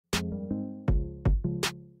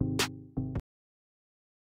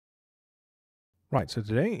Right, so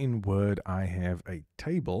today in Word I have a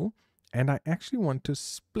table and I actually want to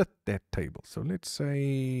split that table. So let's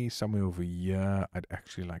say somewhere over here I'd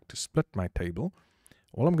actually like to split my table.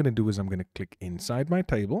 All I'm going to do is I'm going to click inside my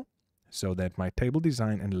table so that my table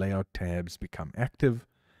design and layout tabs become active,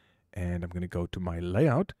 and I'm going to go to my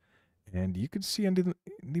layout, and you can see under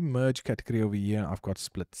the merge category over here I've got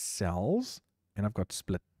split cells and I've got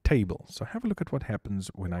split table. So have a look at what happens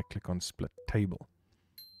when I click on split table.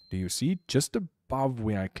 Do you see just above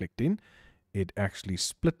where I clicked in, it actually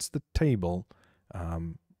splits the table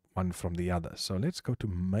one from the other. So let's go to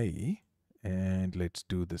May and let's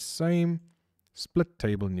do the same split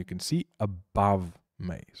table, and you can see above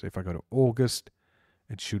May. So if I go to August,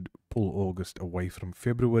 it should pull August away from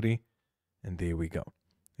February, and there we go.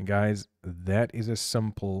 And guys, that is as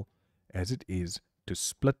simple as it is to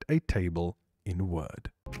split a table in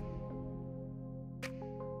Word.